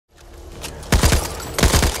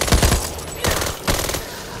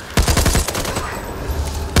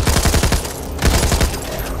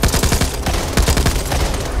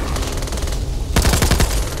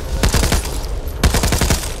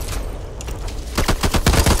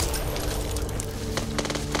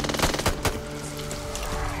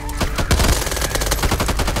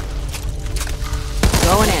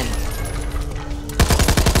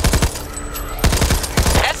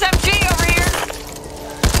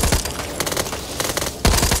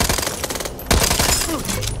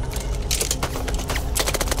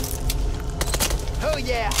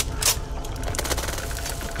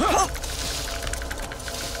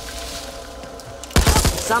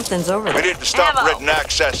Something's over there. We need to stop Ridden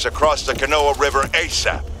access across the Canoa River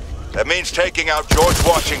ASAP. That means taking out George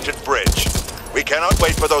Washington Bridge. We cannot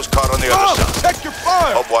wait for those caught on the other side. Check your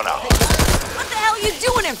fire! Hope one out. What the hell are you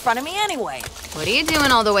doing in front of me anyway? What are you doing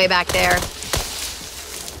all the way back there?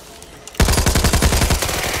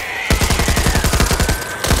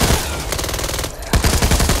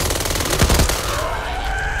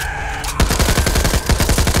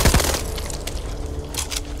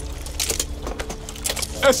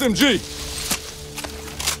 SMG!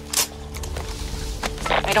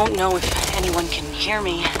 I don't know if anyone can hear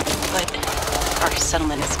me, but our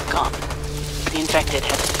settlement is gone. The infected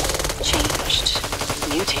have changed,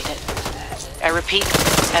 mutated. I repeat,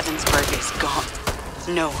 Evansburg is gone.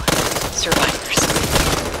 No survivors.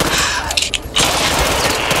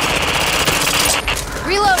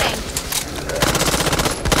 Reloading!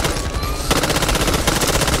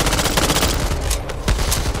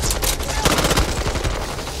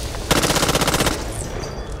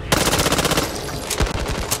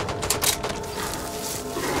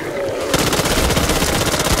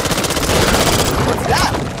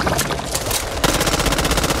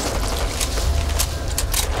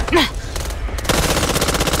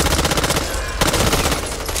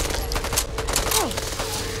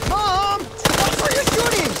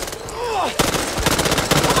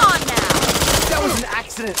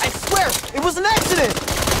 I swear, it was an accident!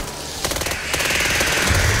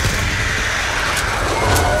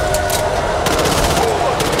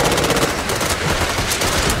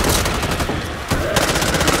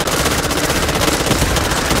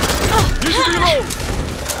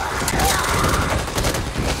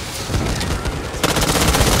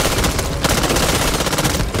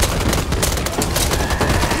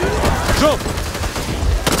 Jump!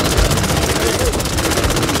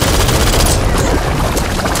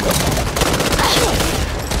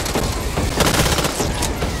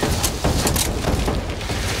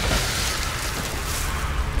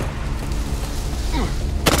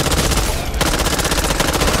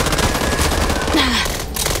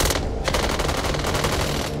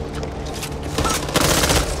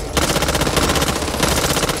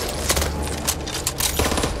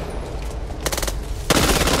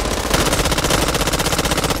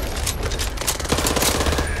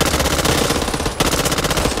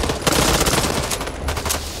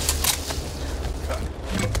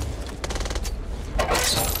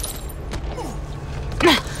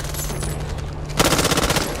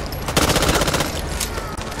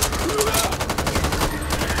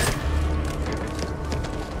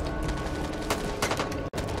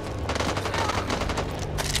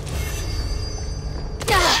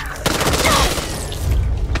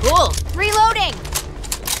 Reloading!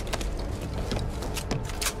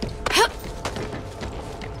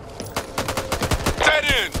 Dead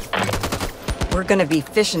end! We're gonna be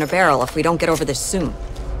fish in a barrel if we don't get over this soon.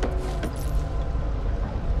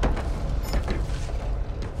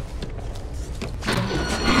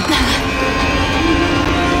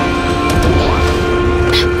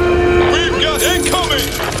 We've got incoming!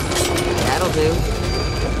 That'll do.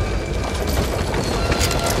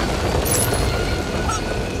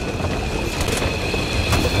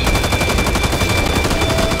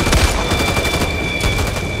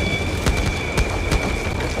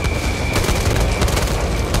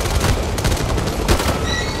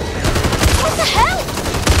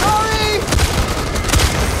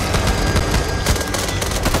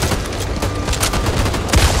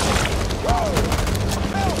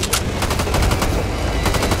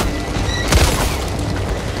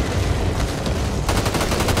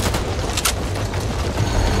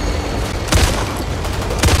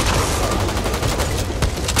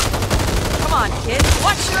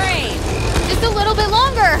 Watch your aim! Just a little bit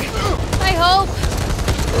longer! I hope.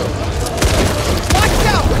 Watch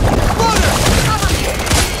out! Loader!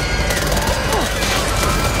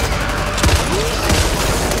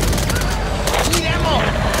 Need ammo!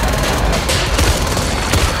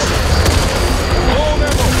 Hold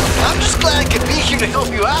ammo! I'm just glad I could be here to help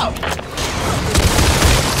you out.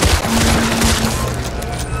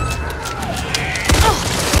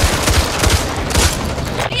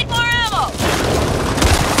 Need more ammo!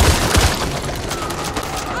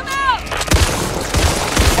 I'm out!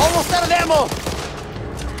 Almost out of ammo!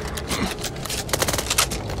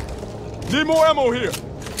 Need more ammo here!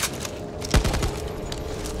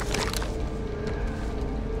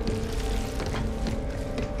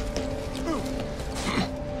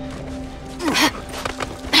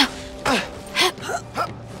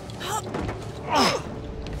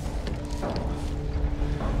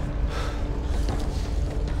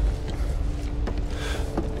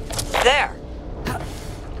 There!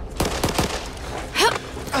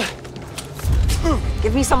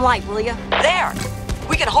 Give me some light, will ya? There!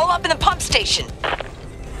 We can hole up in the pump station.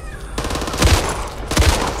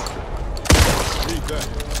 Need that.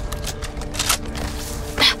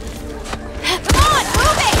 Come on,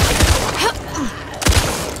 move it!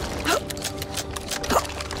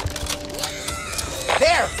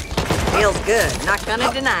 There! Feels good. Not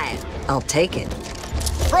gonna deny it. I'll take it.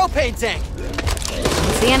 Propane tank!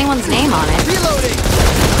 Don't see anyone's name on it. Reloading!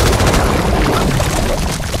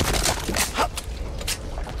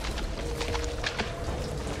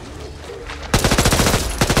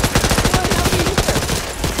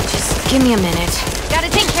 Just give me a minute. Gotta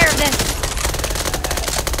take care of this.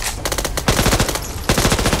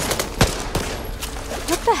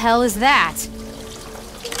 What the hell is that?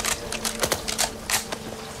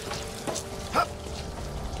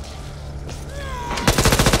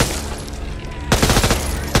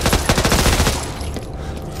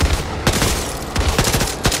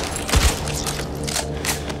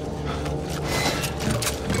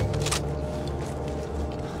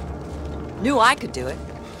 Knew I could do it.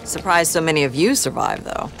 Surprised so many of you survived,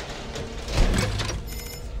 though.